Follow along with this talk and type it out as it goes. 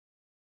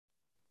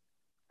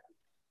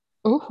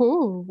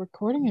Ooh,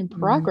 recording in Mm.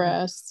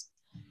 progress.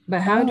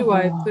 But how do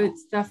I Oh, put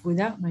stuff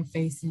without my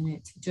face in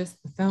it?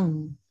 Just the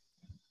phone.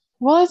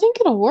 well, I think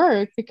it'll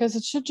work because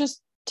it should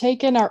just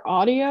take in our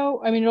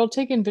audio. I mean, it'll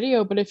take in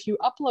video, but if you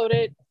upload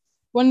it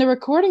when the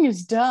recording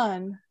is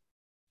done,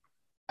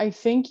 I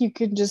think you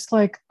could just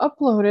like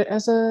upload it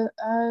as an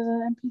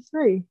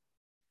MP3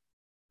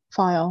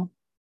 file.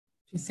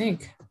 Do you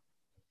think?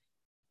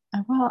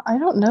 Well, I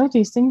don't know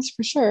these things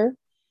for sure.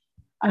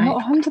 I'm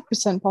not I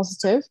 100%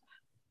 positive,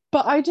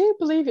 but I do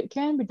believe it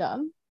can be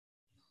done.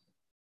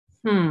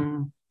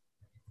 hmm.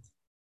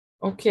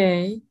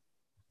 Okay.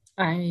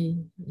 I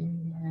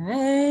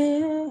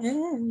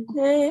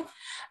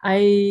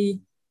I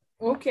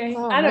okay.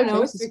 Oh, I my don't know.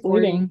 face It's is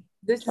bleeding. recording.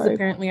 This is Sorry.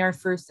 apparently our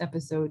first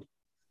episode.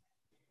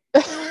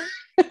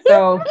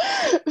 So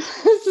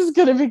This is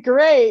going to be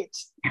great.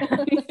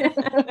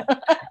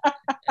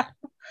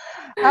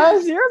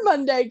 How's your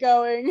Monday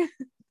going?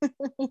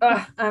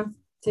 I'm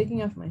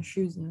taking off my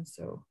shoes now,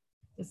 so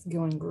it's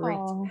going great.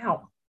 Oh,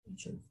 Ow.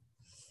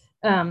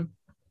 Um,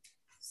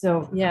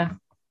 so yeah,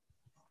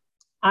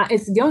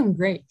 it's going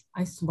great.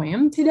 I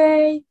swam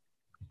today,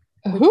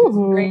 which was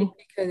great ooh,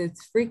 because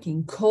it's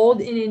freaking cold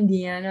in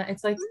Indiana.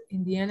 It's like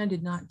Indiana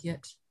did not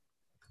get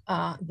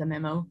the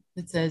memo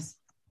that says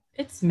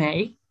it's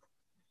May.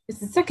 It's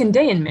the second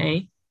day in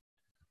May.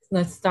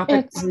 Let's stop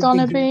it it's with the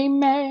gonna be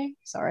May.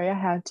 Sorry, I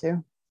had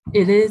to.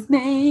 it is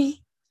May.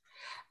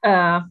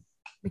 Uh,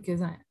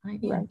 because I am.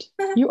 Right.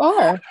 You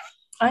are.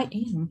 I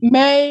am.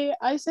 May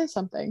I say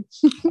something?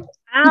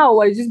 Ow!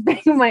 I just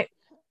banged my.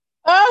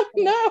 Oh,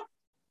 no.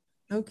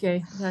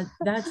 Okay,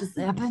 that just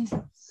happened.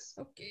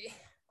 Okay.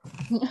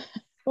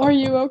 Are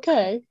you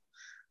okay?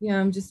 Yeah,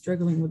 I'm just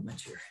struggling with my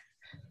chair.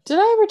 Did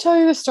I ever tell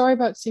you the story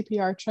about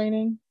CPR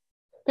training?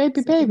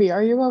 Baby, Second. baby,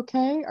 are you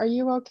okay? Are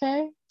you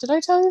okay? Did I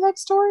tell you that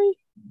story?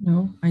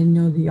 No, I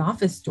know the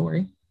Office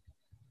story,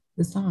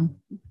 the song.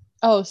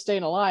 Oh,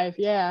 staying alive.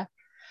 Yeah.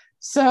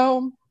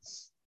 So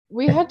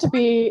we had to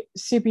be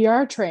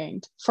CPR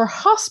trained for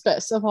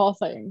hospice of all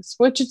things,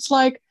 which it's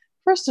like,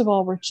 first of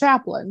all, we're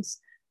chaplains.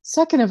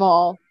 Second of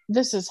all,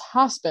 this is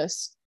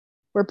hospice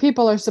where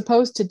people are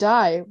supposed to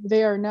die.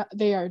 They are not,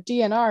 they are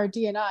DNR,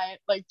 DNI,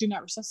 like do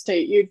not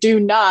resuscitate. You do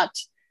not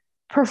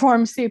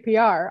perform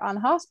CPR on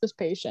hospice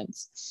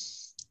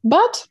patients.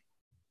 But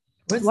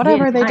What's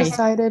whatever they DNI?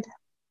 decided,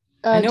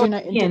 I know do what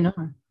not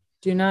DNR.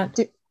 Do not.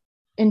 do,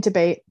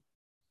 intubate.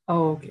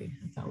 Oh, okay.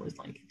 I thought it was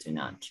like do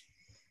not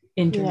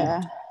internet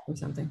Yeah. or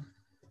something.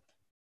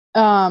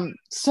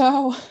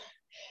 So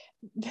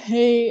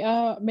they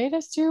made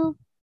us do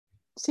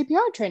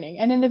CPR training.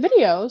 And in the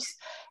videos,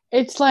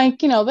 it's like,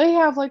 they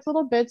have like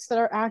little bits that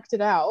are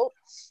acted out,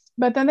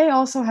 but then they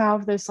also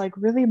have this like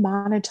really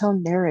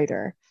monotone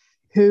narrator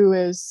who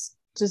is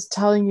just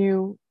telling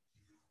you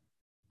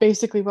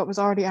basically what was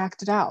already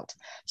acted out.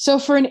 So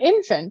for an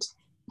infant,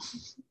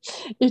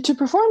 to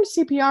perform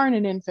CPR in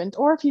an infant,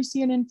 or if you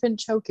see an infant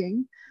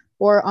choking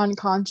or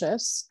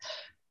unconscious,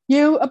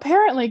 you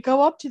apparently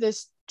go up to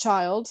this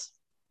child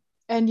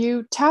and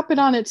you tap it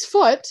on its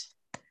foot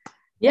and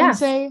Yes.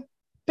 say,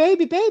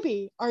 baby,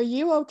 baby, are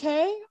you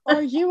okay?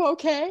 Are you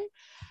okay?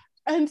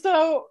 And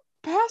so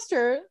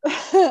Pastor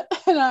and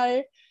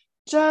I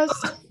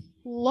just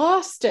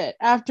lost it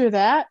after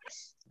that.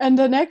 And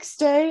the next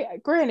day,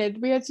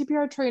 granted, we had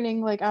CPR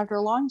training like after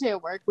a long day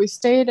of work. We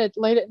stayed at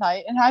late at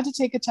night and had to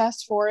take a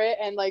test for it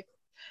and like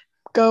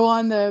go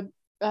on the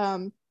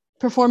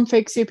perform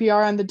fake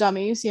CPR on the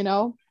dummies,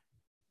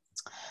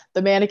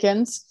 the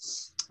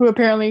mannequins who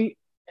apparently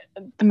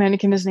the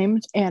mannequin is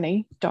named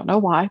Annie. Don't know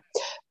why.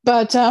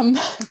 But so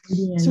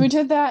we Indian.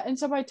 did that. And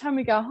so by the time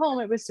we got home,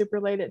 it was super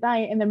late at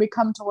night. And then we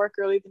come to work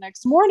early the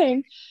next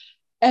morning.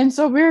 And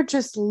so we were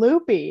just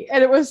loopy.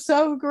 And it was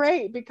so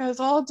great because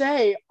all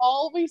day,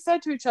 all we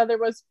said to each other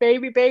was,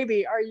 baby,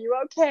 baby, are you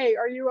okay?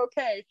 Are you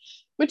okay?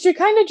 Which you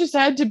kind of just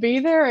had to be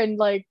there and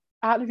like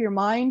out of your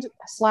mind,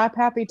 slap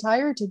happy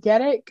tire to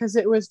get it because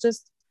it was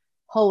just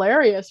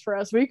hilarious for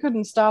us. We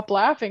couldn't stop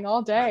laughing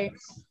all day.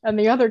 And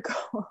the other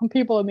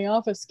people in the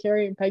office,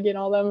 Carrie and Peggy and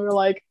all them, were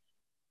like,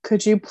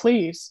 could you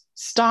please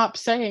stop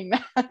saying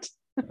that?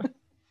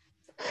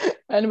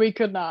 And we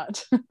could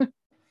not.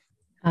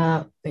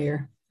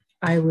 Fair.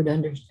 I would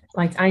understand.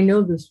 Like I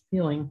know this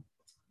feeling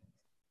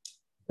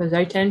because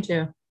I tend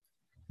to.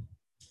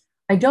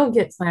 I don't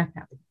get slap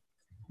happy,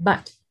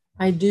 but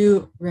I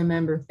do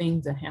remember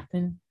things that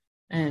happen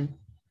and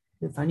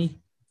they're funny.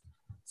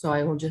 So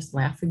I will just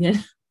laugh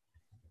again,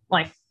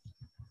 like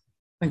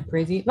like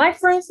crazy. Like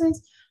for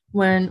instance,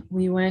 when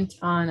we went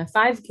on a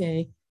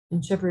 5K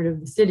in Shepherd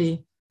of the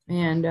City,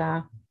 and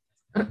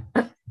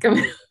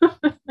come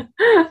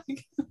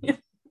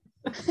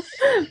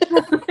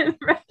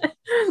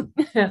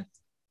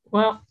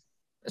well,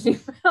 she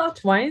fell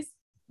twice,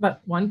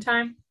 but one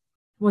time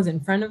was in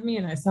front of me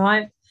and I saw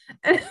it,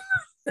 and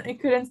I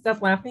couldn't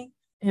stop laughing,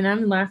 and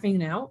I'm laughing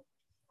now.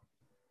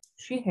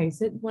 She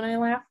hates it when I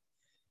laugh,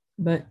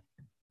 but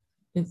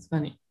it's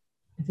funny.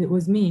 If it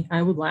was me,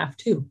 I would laugh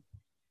too.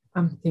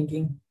 I'm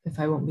thinking if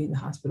I won't be in the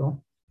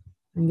hospital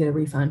and get a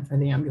refund for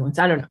the ambulance.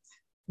 I don't know.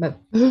 But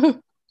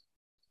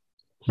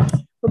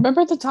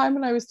remember the time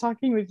when I was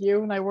talking with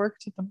you and I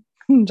worked at the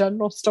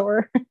general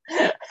store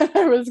and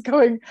I was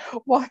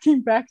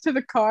walking back to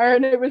the car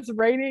and it was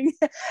raining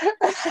and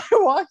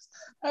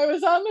I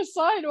was on the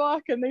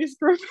sidewalk and these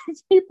group of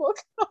people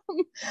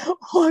come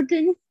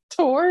walking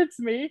towards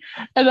me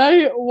and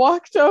I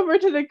walked over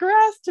to the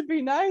grass to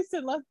be nice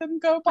and let them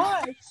go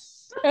by.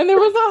 And there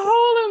was a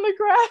hole in the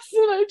grass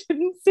that I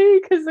didn't see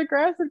because the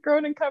grass had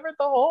grown and covered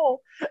the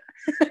hole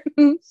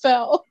and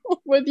fell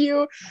with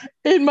you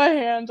in my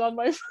hand on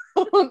my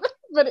phone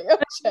video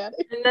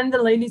chatting. And then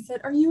the lady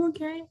said, "Are you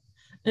okay?"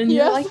 And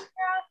you're Yes. like,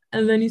 "Yeah."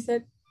 And then you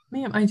said,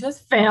 "Ma'am, I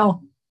just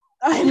fell.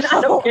 I'm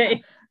not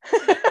okay."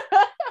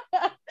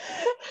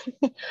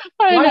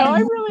 I know.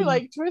 I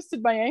really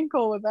twisted my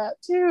ankle with that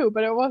too,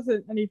 but it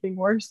wasn't anything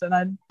worse than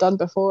I'd done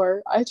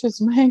before. I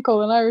twist my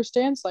ankle in Irish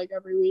dance like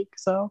every week,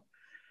 so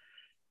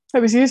I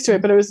was used to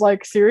it. But it was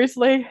like,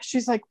 seriously?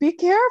 She's like, "Be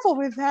careful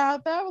with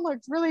that. That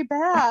looked really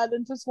bad,"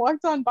 and just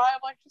walked on by. I'm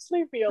like, "Just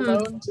leave me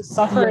alone. Just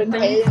suffer in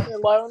pain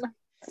alone."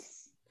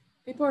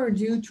 People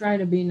do try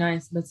to be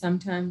nice, but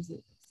sometimes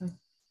it's like,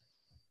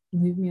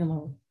 leave me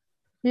alone.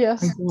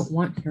 Yes. I don't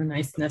want your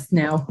niceness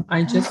now.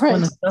 I just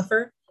want to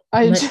suffer.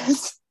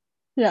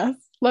 Yes,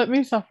 let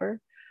me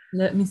suffer.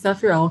 Let me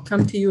suffer. I'll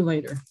come to you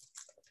later.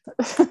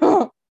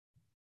 I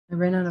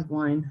ran out of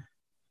wine.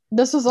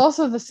 This was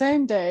also the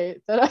same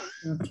day that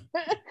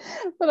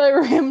I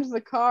rammed the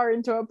car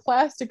into a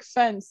plastic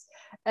fence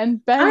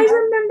and bent. I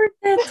remember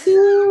that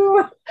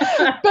too.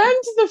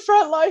 Bent the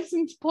front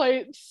license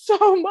plate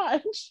so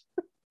much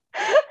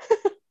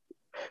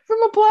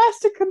from a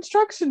plastic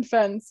construction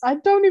fence. I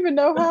don't even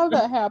know how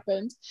that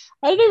happened.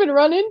 I didn't even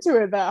run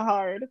into it that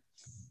hard.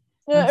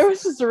 Yeah, it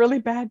was just a really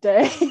bad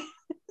day.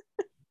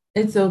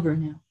 It's over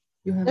now.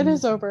 It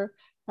is over.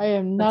 I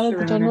am not at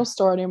the general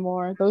store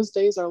anymore. Those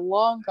days are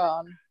long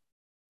gone.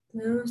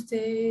 Those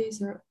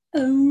days are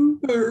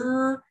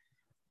over.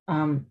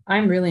 I'm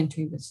really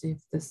intrigued to see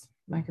if this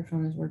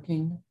microphone is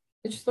working.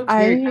 It just looks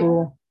very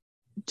cool.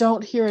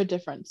 Don't hear a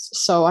difference,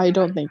 so I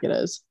don't think it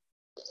is.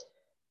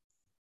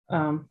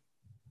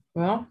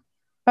 Well,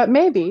 but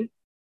maybe.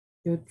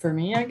 Good for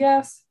me, I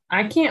guess.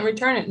 I can't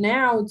return it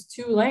now. It's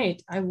too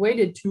late. I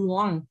waited too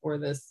long for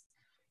this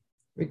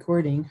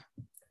recording.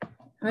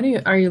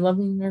 Are you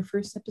loving our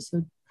first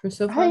episode for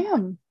so far? I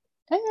am.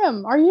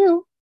 Are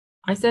you?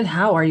 I said,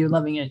 how are you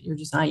loving it? You're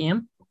just, I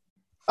am.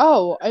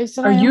 Oh, I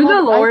said, are you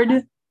the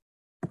Lord?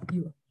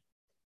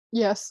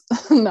 Yes.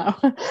 No.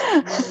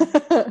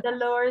 The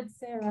Lord,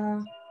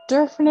 Sarah.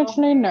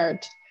 Definitely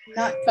nerd.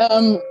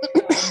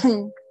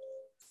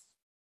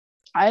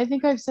 I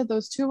think I've said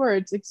those two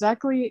words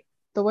exactly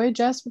the way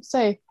Jess would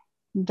say,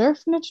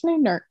 definitely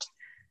nerd,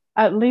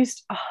 at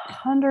least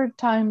 100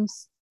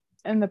 times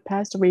in the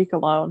past week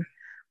alone.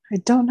 I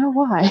don't know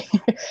why.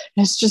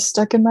 It's just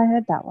stuck in my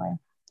head that way.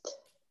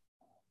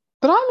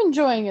 But I'm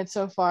enjoying it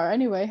so far.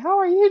 Anyway, how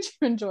are you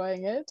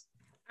enjoying it?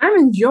 I'm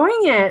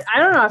enjoying it. I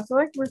don't know. I feel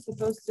like we're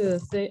supposed to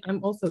say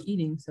I'm also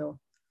eating, so.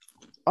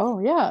 Oh,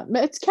 yeah.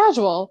 It's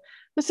casual.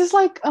 This is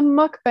like a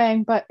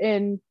mukbang, but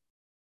in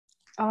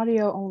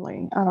audio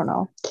only. I don't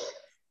know.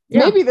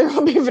 Yeah. Maybe there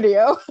will be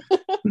video.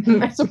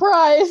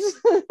 Surprise.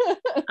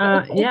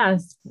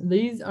 Yes.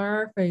 These are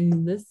our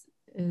faces.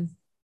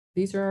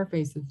 These are our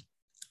faces.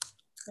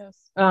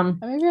 Yes.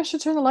 Maybe I should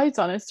turn the lights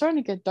on. It's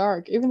starting to get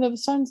dark, even though the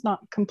sun's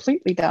not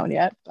completely down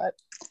yet, but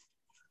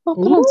I'll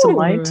put on some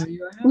light.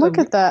 Look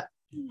at that.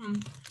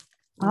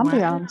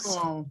 Ambiance.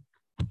 Wow.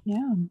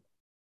 Yeah.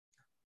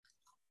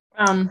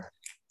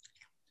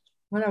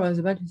 What I was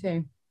about to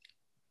say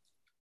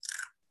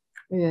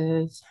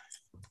is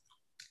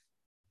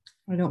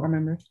I don't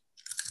remember.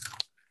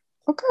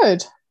 Oh,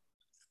 good.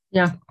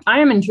 Yeah, I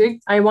am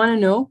intrigued. I want to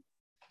know.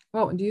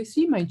 Oh, do you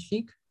see my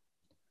cheek?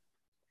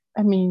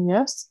 I mean,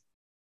 yes.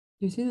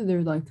 Do you see that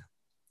they're like,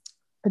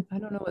 I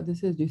don't know what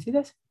this is. Do you see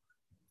this?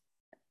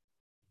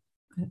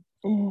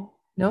 No?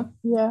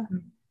 Yeah.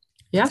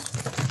 Yeah?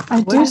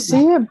 I do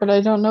see it, but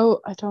I don't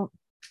know.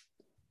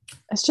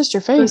 It's just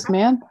your face,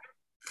 man.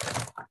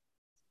 I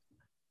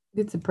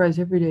get surprised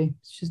every day.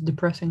 It's just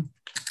depressing.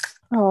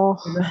 Oh.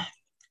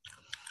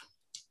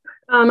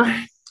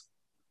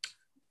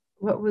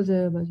 What was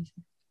it about to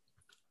say?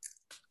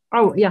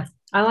 Oh, yeah.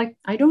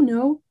 I don't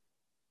know.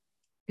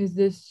 Is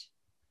this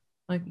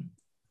like,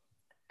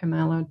 am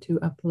I allowed to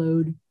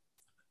upload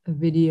a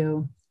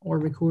video or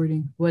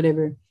recording,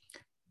 whatever,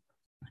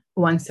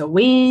 once a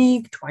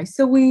week, twice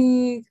a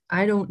week?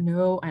 I don't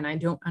know. And I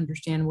don't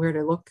understand where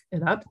to look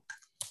it up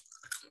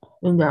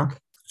in the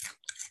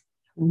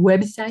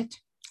website.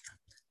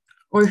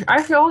 Or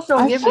I should also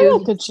give you. I feel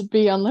like it should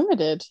be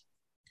unlimited.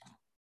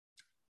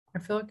 I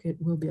feel like it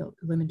will be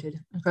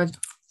limited because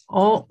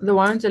all the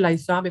ones that I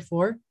saw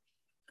before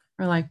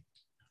are like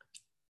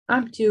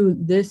up to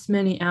this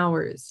many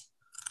hours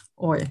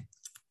or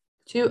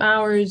 2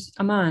 hours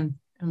a month.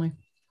 I'm like,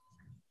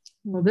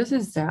 well, this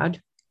is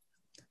sad.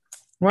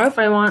 What if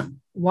I want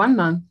 1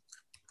 month?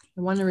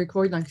 I want to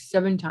record like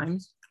 7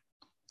 times.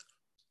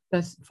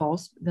 That's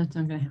false. That's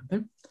not going to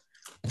happen.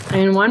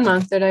 And 1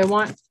 month that I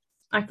want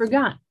I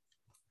forgot.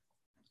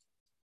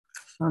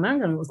 So now I'm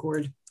going to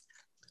record.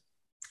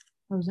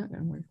 How's that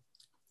going to work?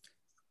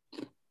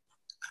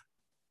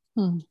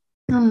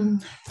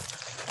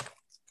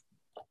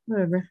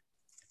 Whatever.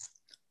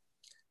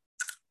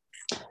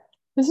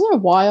 Isn't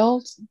it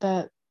wild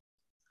that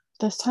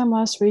this time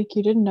last week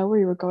you didn't know where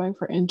you were going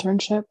for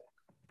internship?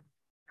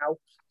 Ow.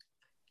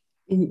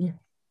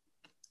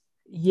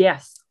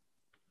 Yes.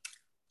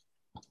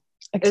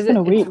 It's been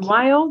a week. It's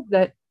wild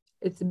that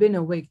it's been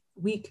a week.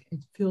 It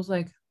feels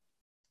like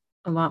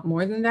a lot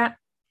more than that.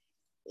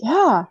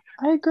 Yeah,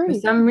 I agree. For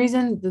some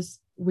reason, this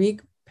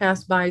week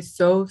passed by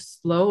so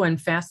slow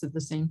and fast at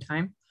the same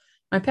time.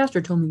 My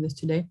pastor told me this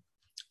today.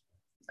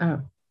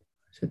 So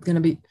it's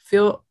going to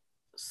feel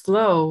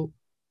slow.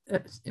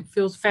 It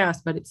feels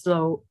fast, but it's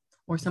slow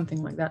or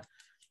something like that.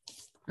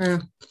 So,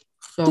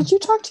 did you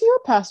talk to your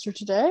pastor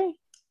today?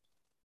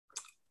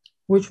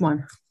 Which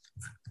one?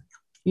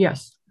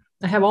 Yes.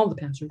 I have all the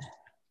pastors.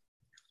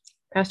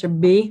 Pastor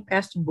B,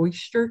 Pastor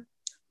Boyster.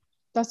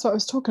 That's what I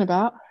was talking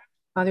about.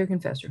 Father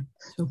Confessor.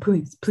 So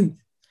please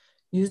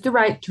use the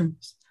right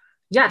terms.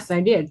 Yes,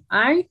 I did.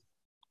 It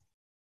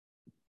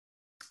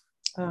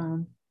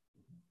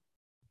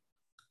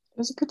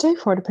was a good day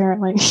for it,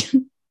 apparently.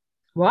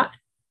 What?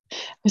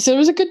 I said it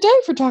was a good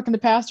day for talking to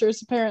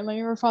pastors, apparently,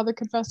 or Father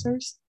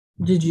Confessors.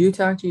 Did you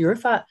talk to your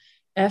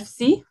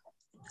FC?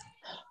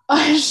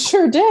 I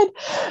sure did.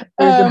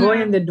 There's a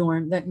boy in the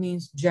dorm. That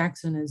means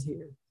Jackson is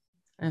here.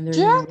 And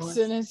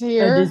Jackson is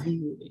here. A Disney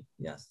movie.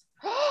 Yes.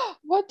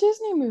 What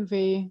Disney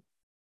movie?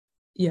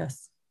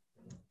 Yes.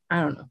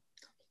 I don't know.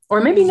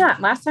 Or maybe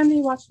not. Last time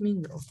they watched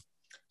Mean Girls.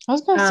 I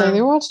was going to say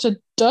they watched a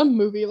dumb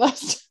movie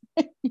last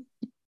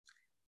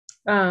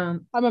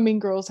time. I'm a Mean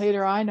Girls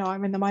hater. I know.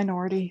 I'm in the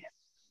minority.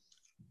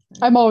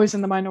 I'm always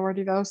in the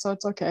minority, though, so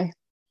it's okay.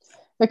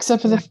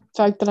 Except for the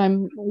fact that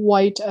I'm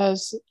white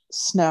as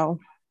snow.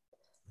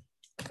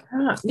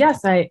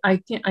 Yes, I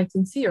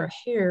can see your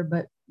hair,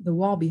 but the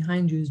wall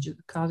behind you is just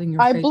causing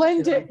your face. I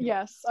blend in.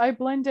 Yes, I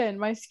blend in.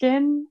 My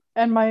skin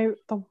and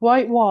the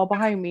white wall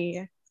behind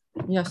me.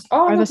 Yes,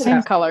 are the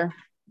same color.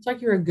 It's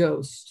like you're a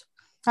ghost.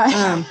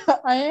 I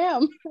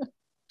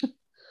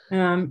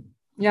am.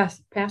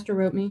 Yes, Pastor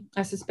wrote me.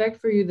 I suspect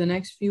for you the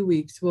next few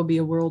weeks will be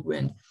a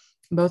whirlwind,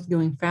 both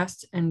going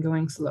fast and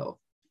going slow.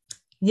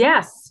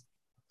 Yes.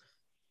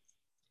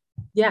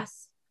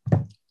 Yes.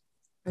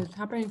 It's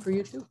happening for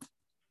you too.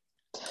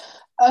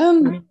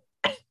 No,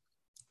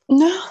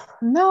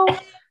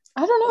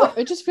 I don't know.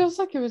 It just feels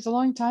like it was a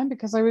long time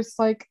because I was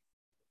like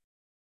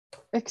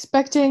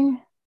expecting.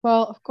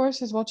 Well, of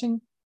course, I was watching.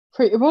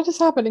 What is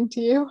happening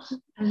to you?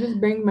 I'm just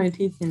bringing my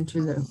teeth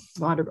into the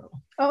water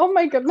bottle. Oh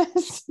my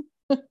goodness.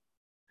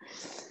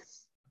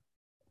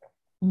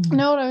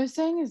 No, what I was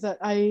saying is that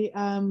I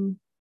don't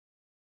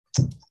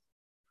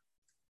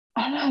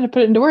know how to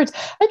put it into words.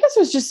 I guess it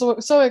was just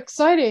so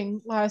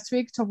exciting last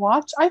week to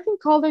watch. I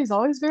think Holiday is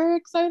always very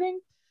exciting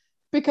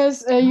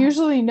because I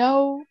usually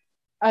know,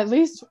 at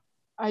least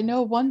I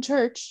know one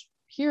church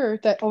here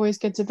that always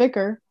gets a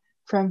vicar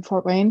from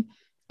Fort Wayne.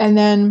 And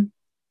then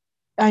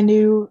I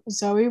knew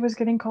Zoe was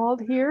getting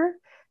called here,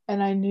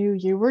 and I knew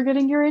you were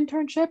getting your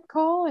internship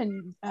call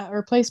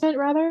or placement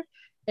rather.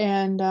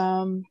 And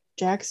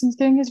Jackson's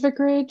getting his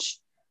vicarage.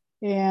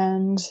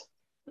 And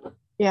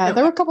yeah,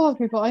 there were a couple of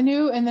people I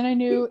knew, and then I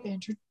knew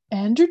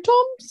Andrew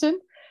Thompson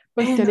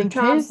was getting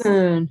his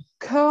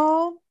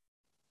call.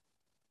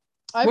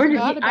 I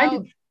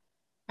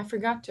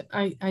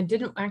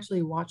didn't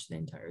actually watch the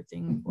entire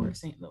thing for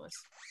St. Louis.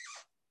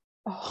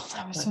 Oh,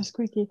 that was so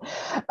squeaky.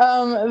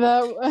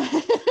 That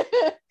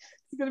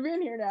he's gonna be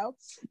in here now.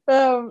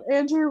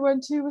 Andrew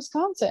went to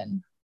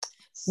Wisconsin.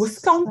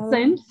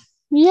 Wisconsin? So,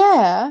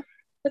 yeah.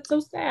 That's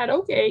so sad.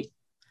 Okay.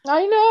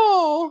 I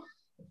know.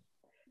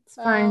 It's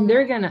fine.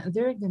 They're gonna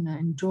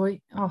enjoy.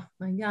 Oh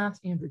my gosh,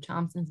 Andrew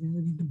Thompson's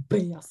gonna be the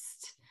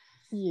best.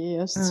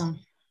 Yes.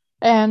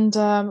 And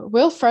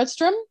Will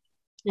Fredstrom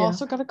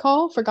also got a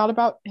call. Forgot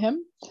about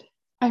him.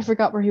 I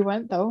forgot where he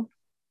went though.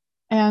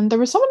 And there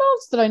was someone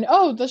else that I know.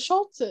 Oh, the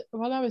Schultz.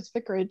 Well, that was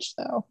vicarage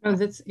though. Oh,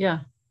 that's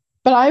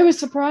But I was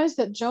surprised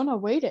that Jonah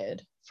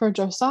waited for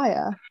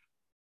Josiah.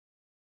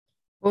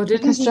 Well,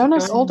 because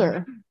Jonah's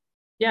older.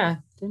 Yeah,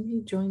 didn't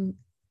he join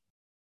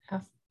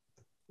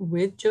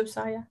with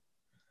Josiah?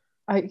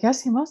 I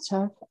guess he must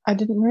have. I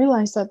didn't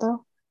realize that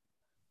though.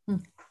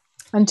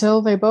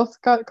 Until they both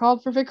got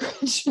called for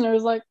vicarage, and I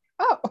was like,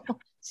 "Oh,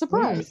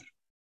 surprise!"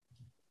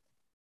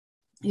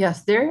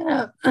 Yes,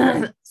 their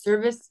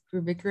service for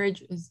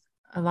vicarage is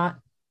a lot.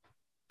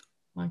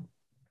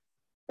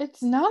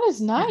 It's not as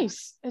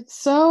nice. Yeah. It's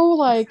so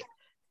like,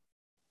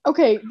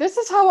 okay, this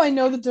is how I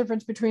know the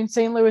difference between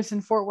St. Louis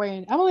and Fort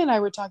Wayne. Emily and I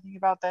were talking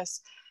about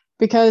this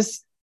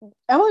because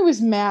Emily was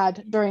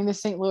mad during the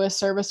St. Louis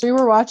service. We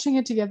were watching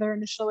it together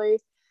initially,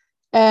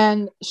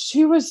 and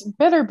she was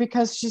bitter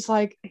because she's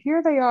like,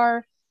 here they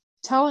are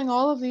telling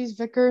all of these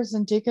vicars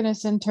and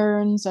deaconess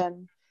interns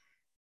and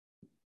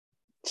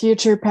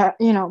future,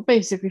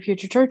 basically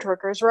future church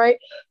workers, right?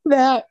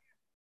 That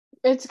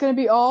it's going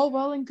to be all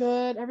well and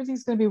good.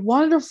 Everything's going to be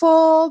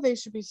wonderful. They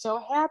should be so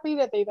happy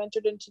that they've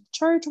entered into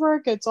church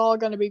work. It's all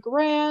going to be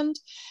grand.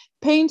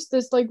 Paints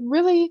this like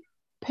really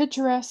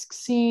picturesque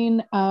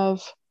scene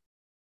of,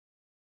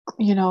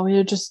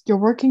 you're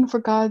working for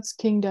God's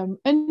kingdom.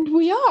 And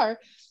we are,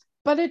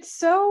 but it's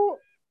so,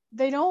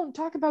 they don't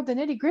talk about the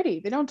nitty gritty.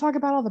 They don't talk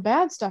about all the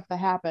bad stuff that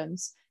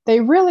happens. They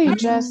really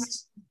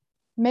just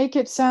make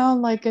it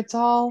sound like it's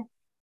all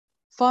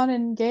fun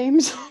and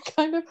games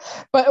kind of,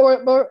 but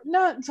or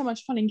not so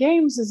much fun and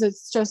games as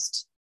it's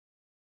just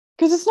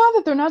because it's not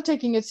that they're not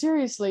taking it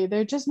seriously.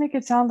 They just make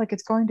it sound like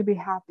it's going to be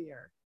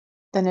happier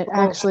than it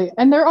actually,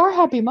 and there are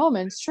happy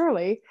moments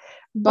surely,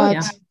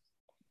 but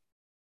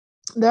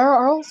there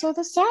are also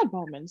the sad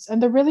moments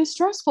and the really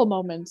stressful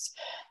moments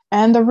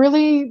and the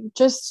really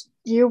just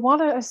you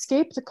want to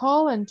escape the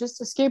call and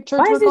just escape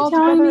church work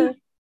altogether.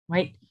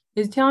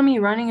 It's telling me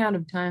running out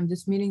of time.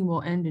 This meeting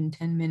will end in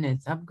 10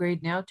 minutes.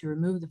 Upgrade now to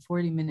remove the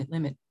 40-minute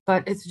limit.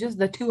 But it's just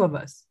the two of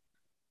us.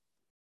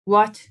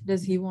 What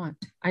does he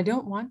want? I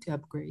don't want to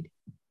upgrade.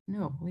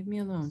 No, leave me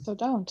alone. So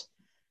don't.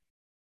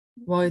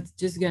 Well, it's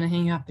just going to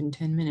hang up in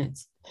 10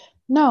 minutes.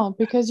 No,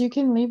 because you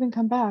can leave and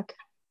come back.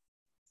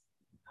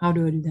 How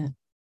do I do that?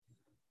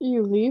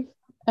 You leave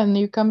and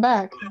you come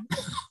back.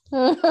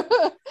 Okay,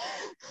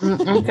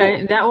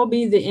 that will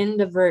be the end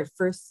of our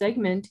first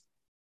segment.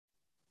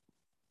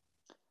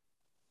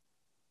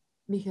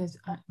 Because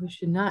we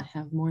should not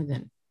have more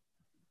than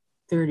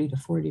 30 to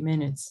 40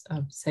 minutes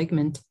of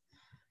segment.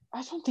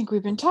 I don't think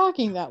we've been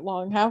talking that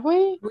long, have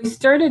we? We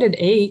started at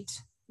 8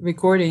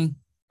 recording,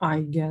 I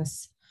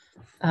guess.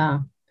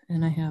 And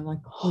I have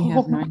we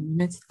have 9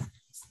 minutes.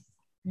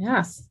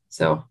 Yes.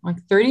 So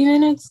 30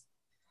 minutes.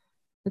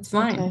 It's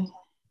fine. Okay.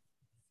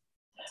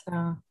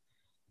 So,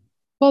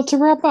 well, to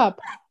wrap up,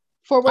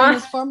 Fort Wayne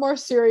is far more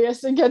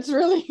serious and gets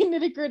really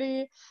nitty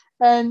gritty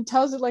and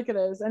tells it like it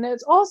is. And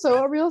it's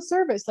also a real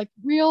service, like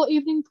real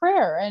evening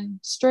prayer and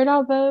straight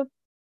out of the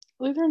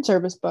Lutheran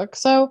service book.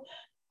 So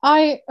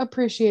I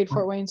appreciate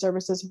Fort Wayne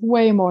services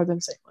way more than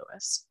St.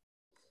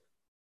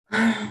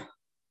 Louis.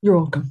 You're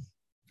welcome.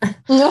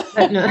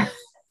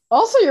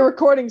 Also, your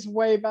recording's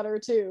way better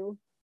too.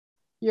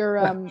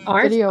 Your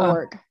video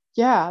work.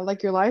 Yeah,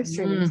 like your live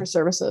streaming for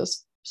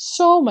services.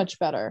 So much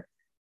better.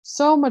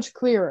 So much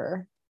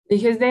clearer.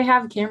 Because they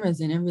have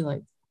cameras in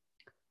every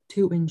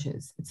 2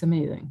 inches. It's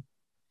amazing.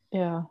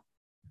 Yeah.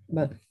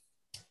 But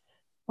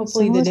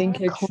hopefully they didn't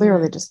catch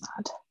clearly does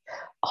not.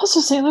 Also,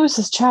 St.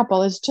 Louis's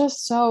chapel is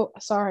just so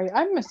sorry.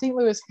 I'm a St.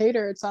 Louis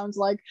hater, it sounds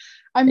like.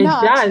 I'm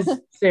not. It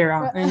does,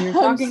 Sarah. And you're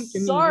talking to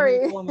me.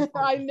 Sorry.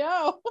 I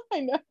know.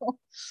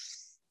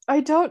 I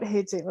don't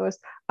hate St. Louis.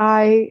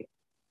 I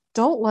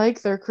don't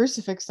like their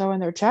crucifix though in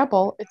their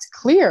chapel. It's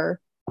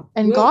clear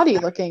and gaudy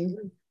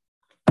looking.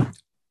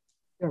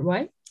 Their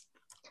what?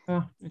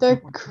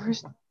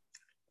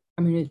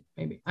 Maybe.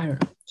 I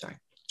don't know. Sorry.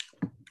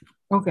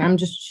 Okay, I'm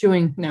just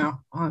chewing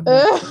now.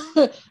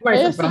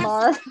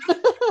 ASMR.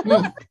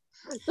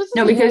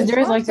 No, because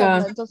there's a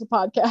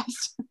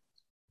podcast.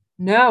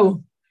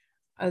 No,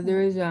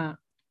 there is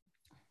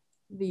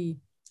the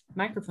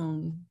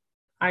microphone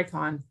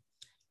icon,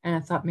 and I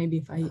thought maybe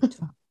if I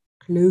talk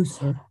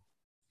closer,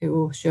 it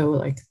will show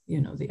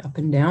the up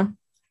and down.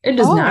 It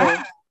does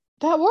not.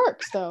 That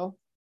works though.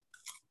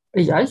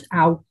 It does.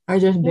 Ow! I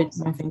just bit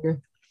my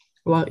finger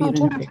while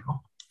eating a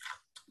pickle.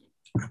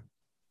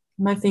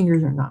 My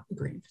fingers are not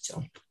green,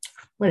 so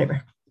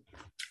whatever.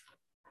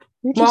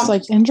 You're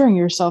just injuring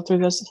yourself through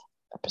this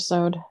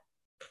episode.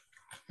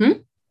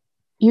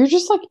 You're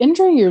just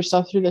injuring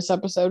yourself through this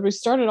episode. We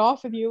started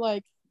off with you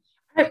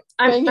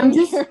I'm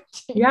just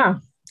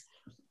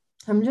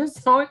I'm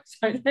just so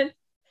excited.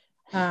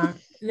 The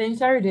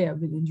entire day I've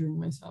been injuring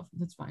myself.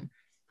 That's fine.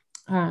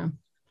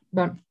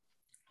 But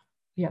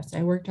yes,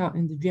 I worked out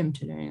in the gym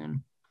today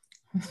and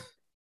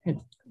it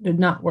did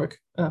not work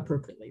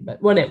appropriately,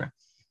 but whatever.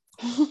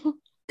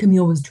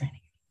 Camille was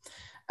training.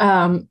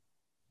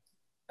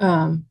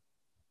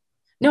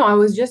 No, I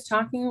was just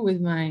talking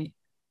with the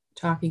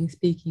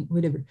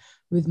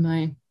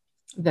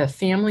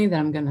family that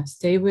I'm gonna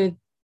stay with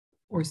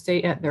or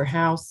stay at their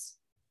house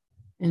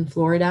in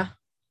Florida.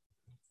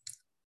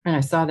 And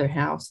I saw their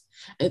house.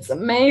 It's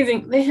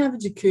amazing. They have a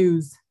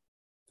jacuzzi.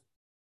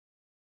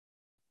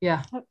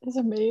 Yeah. That is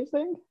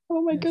amazing.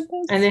 Oh my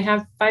goodness. And they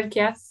have 5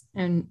 cats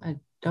and a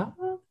dog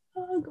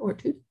or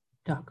 2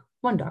 dog.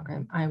 1 dog,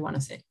 I want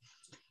to say.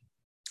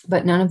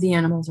 But none of the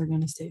animals are going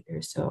to stay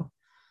there. So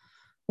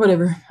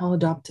whatever. I'll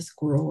adopt a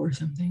squirrel or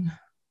something.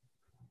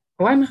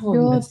 Why am I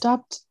holding You'll this?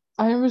 adopt.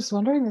 I was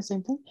wondering the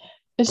same thing.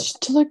 It's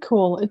just to look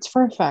cool. It's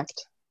for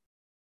effect.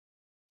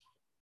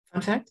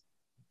 Fun fact?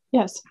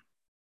 Yes.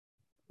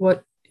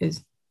 What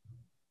is?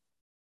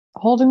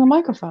 Holding the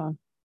microphone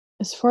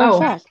is for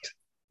effect.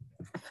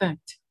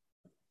 Effect.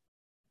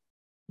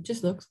 It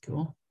just looks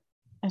cool.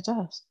 It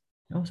does.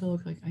 It also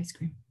looks like ice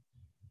cream.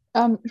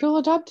 You'll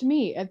adopt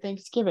me at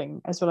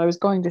Thanksgiving, is what I was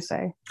going to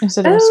say,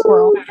 instead of a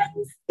squirrel.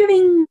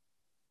 Thanksgiving.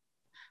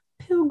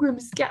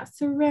 Pilgrims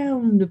gather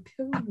around the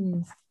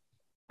pilgrims.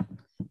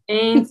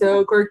 Ain't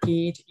so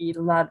quirky to eat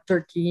a lot of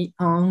turkey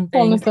on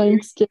On a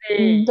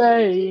Thanksgiving Thanksgiving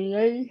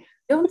Day.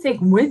 Don't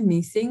sing with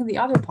me. Sing the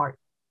other part.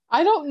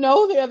 I don't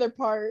know the other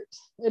part.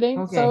 It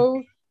ain't Okay.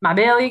 so. My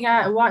belly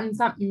got wanting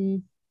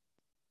something.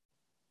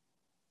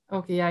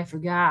 Okay, I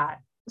forgot.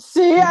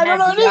 See, I don't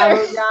know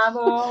either.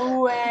 Gobble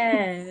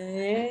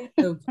away.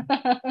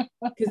 Okay.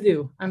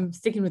 Kazoo. I'm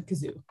sticking with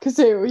kazoo.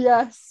 Kazoo,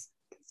 yes.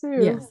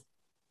 Kazoo. Yes.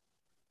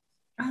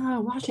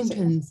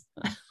 Washington's.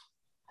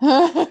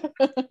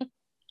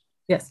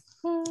 Yes.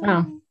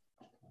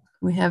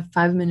 We have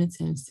 5 minutes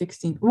and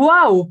 16.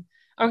 Whoa.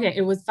 Okay,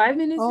 it was 5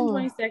 minutes and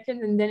 20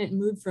 seconds, and then it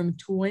moved from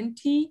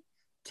 20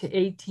 to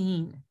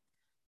 18.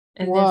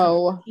 And then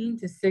from 18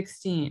 to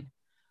 16.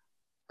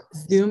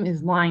 Zoom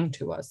is lying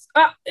to us.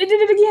 Ah, it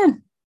did it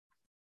again.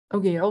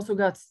 Okay, it also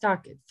got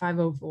stuck at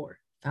 5:04,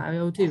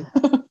 5:02.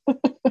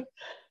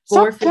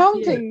 Stop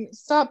counting.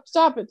 Stop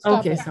it. Stop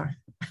okay, it. Sorry.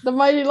 The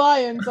Mighty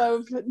Lions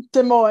of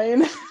Des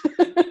Moines.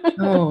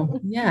 Oh,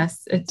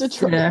 yes. It's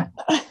Detroit.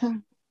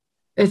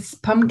 It's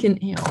pumpkin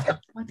ale.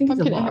 I think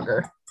pumpkin it's a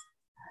lager.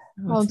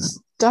 Well, it's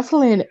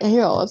definitely an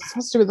ale. It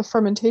has to do with the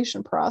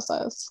fermentation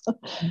process.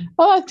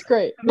 Oh, that's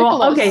great.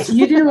 Well, okay.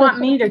 You didn't want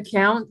me to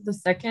count the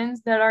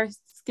seconds that are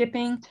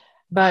skipping,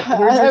 but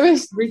we're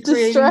just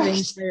recreating the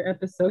entire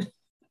episode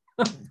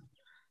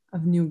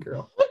of New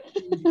Girl,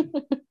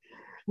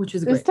 which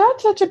is great. Is that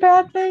such a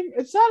bad thing?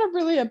 It's not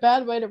really a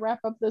bad way to wrap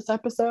up this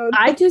episode.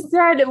 I just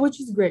said, which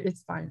is great.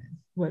 It's fine.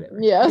 Whatever.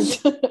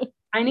 Yes.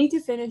 I need to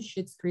finish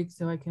Schitt's Creek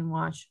so I can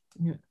watch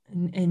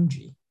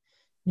NG,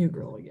 New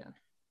Girl again.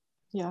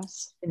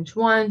 Yes. Finish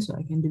one so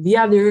I can do the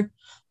other.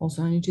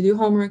 Also, I need to do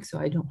homework so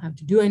I don't have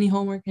to do any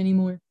homework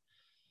anymore.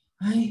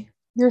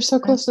 You're so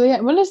close to the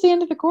end. When is the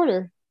end of the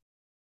quarter?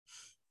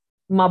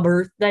 My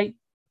birthday.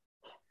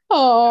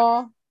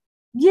 Oh.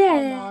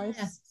 Yeah.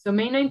 Nice. So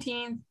May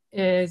 19th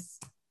is,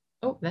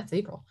 that's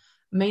April.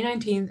 May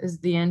 19th is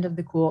the end of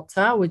the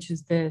quarter, which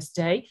is this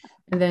day.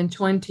 And then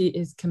 20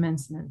 is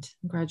commencement,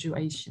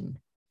 graduation.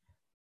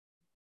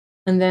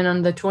 And then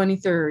on the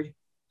 23rd,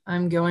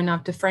 I'm going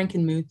up to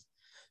Frankenmuth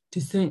to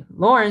St.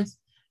 Lawrence,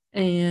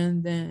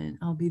 and then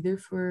I'll be there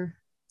for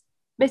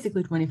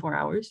basically 24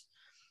 hours.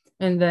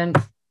 And then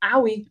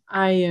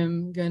I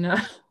am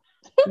gonna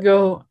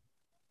go.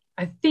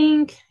 I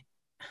think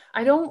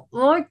I don't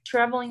like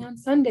traveling on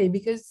Sunday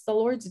because it's the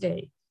Lord's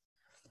Day,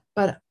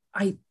 but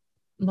I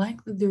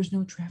like that there's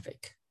no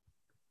traffic.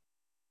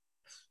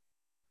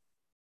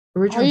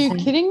 Are you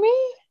kidding me?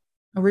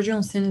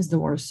 Original Sin is the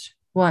worst.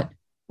 What?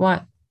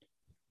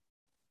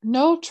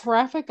 No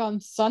traffic on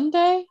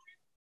Sunday?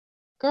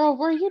 Girl,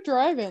 where are you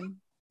driving?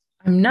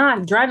 I'm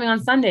not driving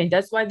on Sunday.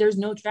 That's why there's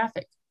no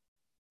traffic.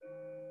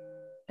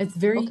 It's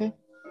very,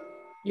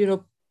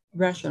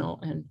 rational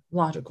and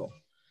logical.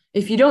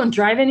 If you don't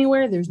drive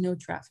anywhere, there's no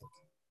traffic.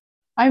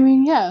 I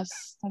mean,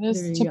 yes, that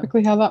is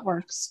typically how that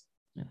works.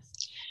 Yes.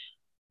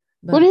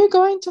 But when are you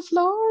going to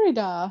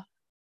Florida?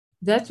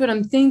 That's what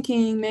I'm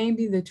thinking.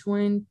 Maybe the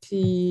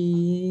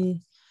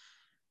 20.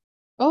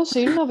 Oh, so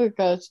you don't have like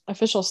an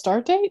official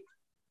start date?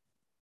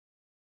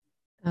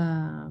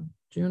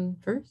 June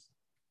 1st,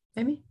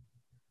 maybe?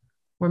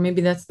 Or maybe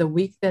that's the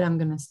week that I'm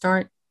going to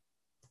start.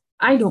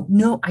 I don't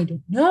know.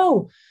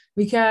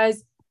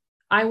 Because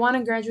I want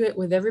to graduate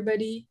with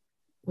everybody,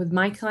 with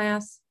my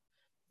class,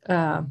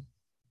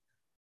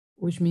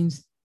 which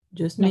means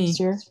just me. Next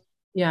year.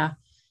 Yeah.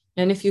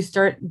 And if you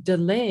start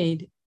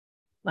delayed,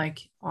 like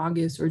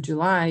August or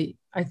July,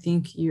 I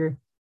think you're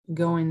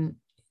going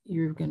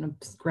to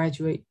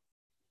graduate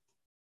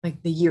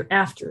like the year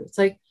after. It's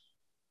like,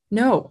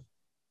 no.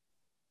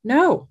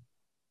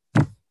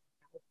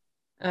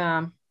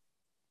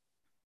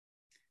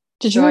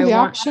 Did you have the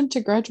option to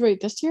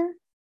graduate this year?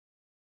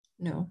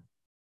 No.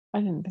 I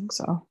didn't think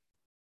so.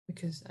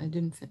 Because I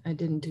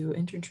didn't do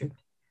internship.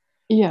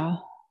 Yeah.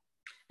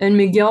 And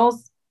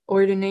Miguel's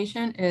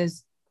ordination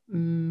is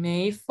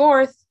May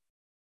 4th.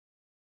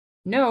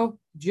 No,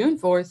 June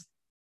 4th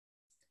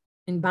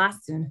in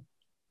Boston.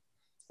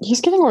 He's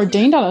getting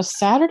ordained on a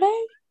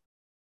Saturday?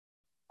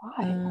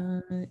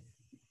 Why?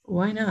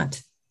 Why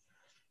not?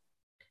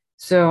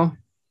 So,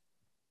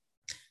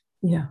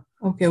 yeah.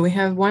 Okay, we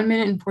have 1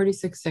 minute and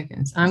 46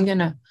 seconds. I'm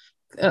gonna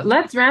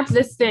let's wrap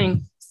this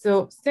thing.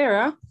 So,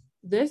 Sarah,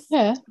 this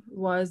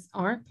was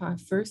our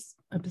first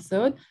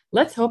episode.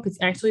 Let's hope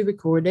it's actually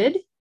recorded.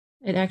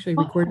 It actually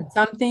recorded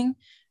something,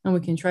 and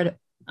we can try to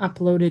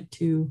upload it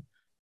to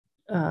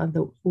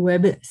the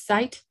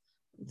website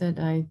that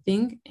I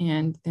think,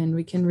 and then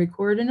we can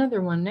record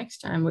another one next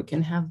time. We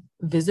can have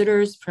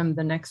visitors from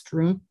the next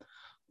room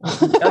or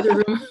from the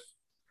other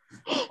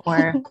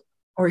room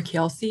or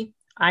Kelsey.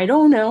 I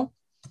don't know.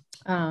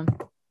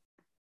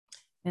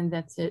 And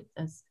that's it.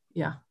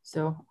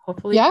 So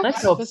hopefully,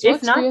 let's hope.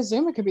 If not, via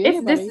Zoom, it could be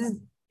anybody.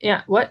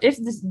 If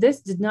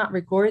this did not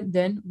record,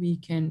 then we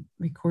can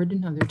record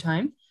another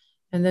time,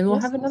 and then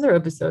we'll have another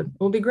episode. It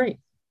will be great.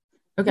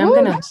 Okay, I'm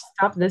gonna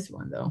stop this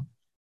one though.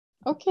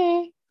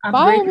 Okay.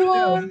 Bye,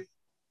 everyone.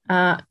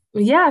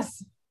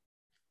 Yes.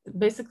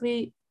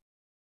 Basically,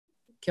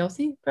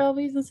 Kelsey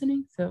probably is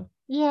listening. So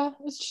Yeah,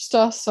 it's just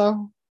us. So I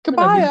love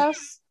goodbye, you.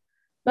 us.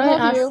 We Bye,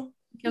 love us, you.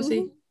 Mhm.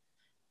 Kelsey,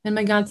 and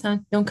my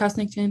godson. Don't cause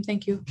Nick to him.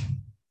 Thank you.